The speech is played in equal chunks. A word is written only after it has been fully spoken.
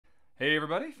Hey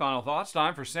everybody, final thoughts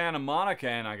time for Santa Monica,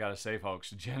 and I gotta say folks,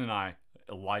 Jen and I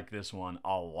like this one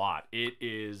a lot. It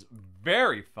is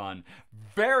very fun,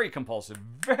 very compulsive,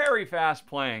 very fast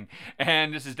playing,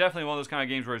 and this is definitely one of those kind of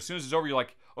games where as soon as it's over you're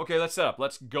like, okay, let's set up,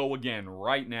 let's go again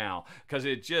right now, because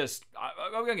it just,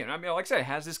 again, I mean, like I said, it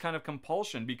has this kind of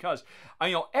compulsion because,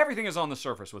 everything is on the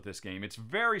surface with this game. It's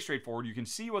very straightforward. You can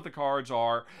see what the cards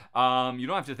are. You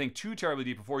don't have to think too terribly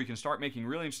deep before you can start making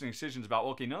really interesting decisions about,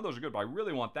 okay, none of those are good, but I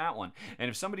really want that one. And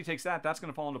if somebody takes that, that's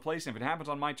going to fall into place. And if it happens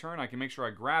on my turn, I can make sure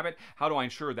I grab it. How do I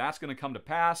ensure that's going to come to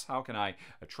pass? How can I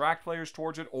attract players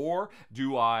towards it? Or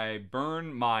do I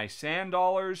burn my sand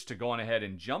dollars to go on ahead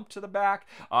and jump to the back?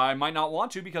 I might not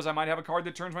want to because I might have a card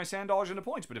that turns my sand dollars into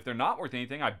points, but if they're not worth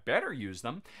anything, I better use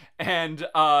them. And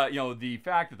the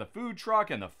fact that the food truck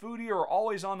and the foodie are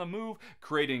always on the move,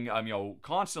 creating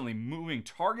constantly moving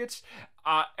targets.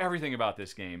 Everything about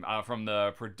this game, from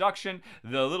the production,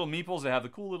 the little meeples that have the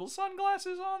cool little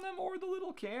sunglasses on them, or the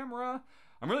little camera.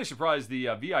 I'm really surprised the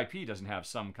VIP doesn't have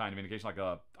some kind of indication,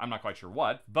 like I'm not quite sure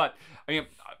what, but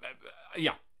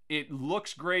yeah, it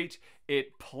looks great.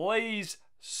 It plays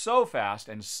so fast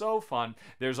and so fun.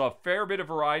 There's a fair bit of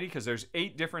variety because there's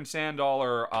 8 different sand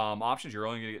dollar options. You're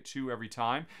only going to get 2 every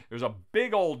time. There's a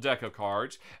big old deck of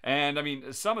cards, and I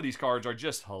mean, some of these cards are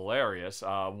just hilarious,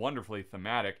 wonderfully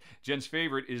thematic. Jen's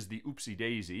favorite is the Oopsie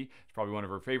Daisy. It's probably one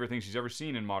of her favorite things she's ever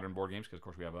seen in modern board games because, of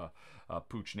course, we have a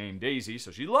pooch named Daisy,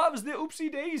 so she loves the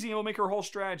Oopsie Daisy and will make her whole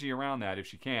strategy around that if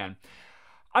she can.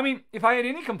 I mean, if I had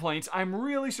any complaints, I'm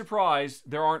really surprised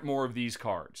there aren't more of these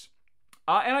cards.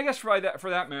 And I guess for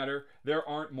that matter, there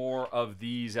aren't more of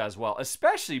these as well,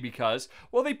 especially because,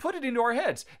 well, they put it into our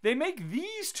heads. They make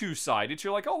these two-sided.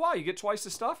 You're like, oh, wow, you get twice the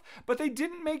stuff. But they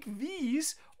didn't make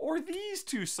these or these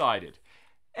two-sided.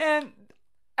 And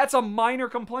that's a minor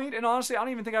complaint, and honestly, I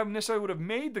don't even think I necessarily would have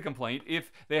made the complaint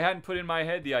if they hadn't put in my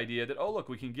head the idea that, oh, look,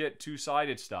 we can get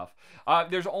two-sided stuff.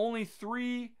 There's only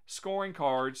 3 scoring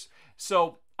cards,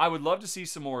 so I would love to see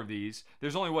some more of these.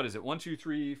 There's only, what is it, 1, 2,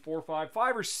 3, 4,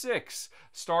 5 or 6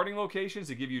 starting locations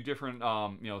that give you different,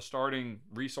 starting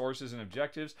resources and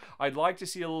objectives. I'd like to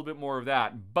see a little bit more of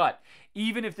that. But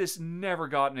even if this never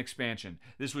got an expansion,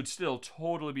 this would still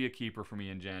totally be a keeper for me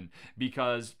and Jen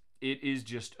because it is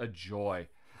just a joy.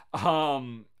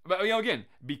 But again,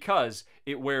 because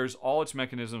it wears all its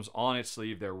mechanisms on its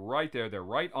sleeve, they're right there, they're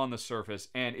right on the surface,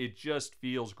 and it just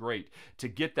feels great to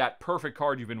get that perfect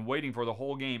card you've been waiting for the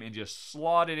whole game and just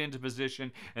slot it into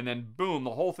position, and then boom,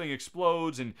 the whole thing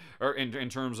explodes in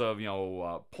terms of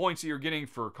points that you're getting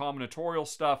for combinatorial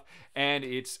stuff, and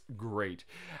it's great.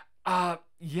 I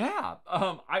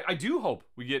do hope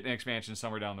we get an expansion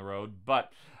somewhere down the road,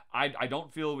 but I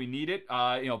don't feel we need it.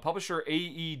 Publisher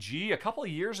AEG, a couple of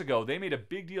years ago, they made a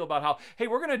big deal about how, hey,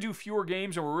 we're going to do fewer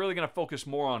games and we're really going to focus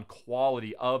more on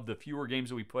quality of the fewer games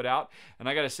that we put out. And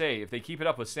I got to say, if they keep it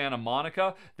up with Santa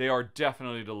Monica, they are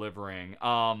definitely delivering.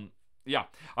 Yeah,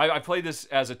 I played this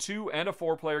as a 2 and a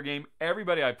 4 player game.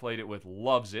 Everybody I played it with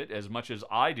loves it as much as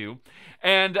I do.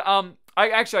 And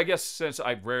I guess since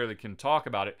I rarely can talk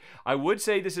about it, I would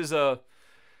say this is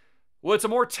it's a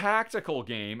more tactical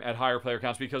game at higher player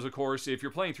counts because, of course, if you're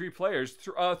playing 3 players,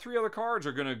 3 other cards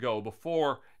are going to go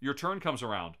before your turn comes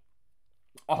around.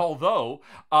 Although,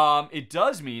 it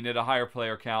does mean at a higher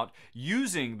player count,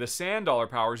 using the sand dollar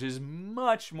powers is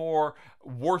much more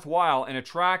worthwhile and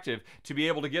attractive to be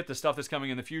able to get the stuff that's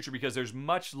coming in the future because there's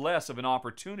much less of an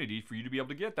opportunity for you to be able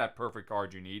to get that perfect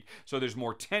card you need. So there's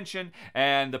more tension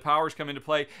and the powers come into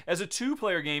play. As a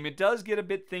 2-player game, it does get a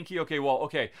bit thinky.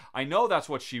 Okay, I know that's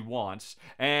what she wants,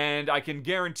 and I can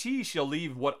guarantee she'll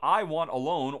leave what I want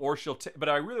alone, or but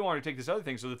I really want her to take this other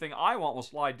thing, so the thing I want will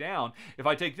slide down. If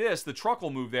I take this, the truck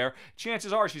will move there.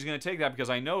 Chances are she's going to take that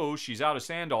because I know she's out of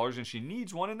sand dollars and she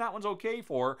needs one, and that one's okay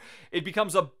for her. It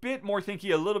becomes a bit more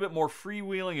thinky, a little bit more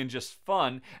freewheeling and just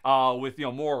fun with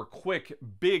more quick,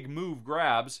 big move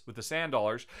grabs with the sand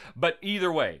dollars. But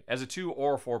either way, as a 2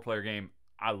 or 4 player game,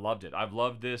 I loved it. I've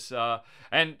loved this.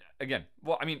 And again,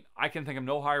 well, I mean, I can think of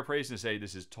no higher praise than to say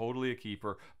this is totally a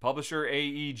keeper. Publisher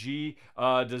AEG,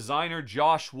 designer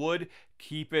Josh Wood,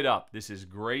 keep it up. This is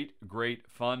great, great,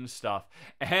 fun stuff.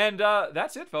 And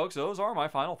that's it, folks. Those are my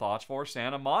final thoughts for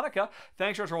Santa Monica.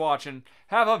 Thanks for watching.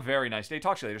 Have a very nice day.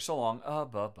 Talk to you later. So long.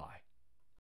 Bye-bye.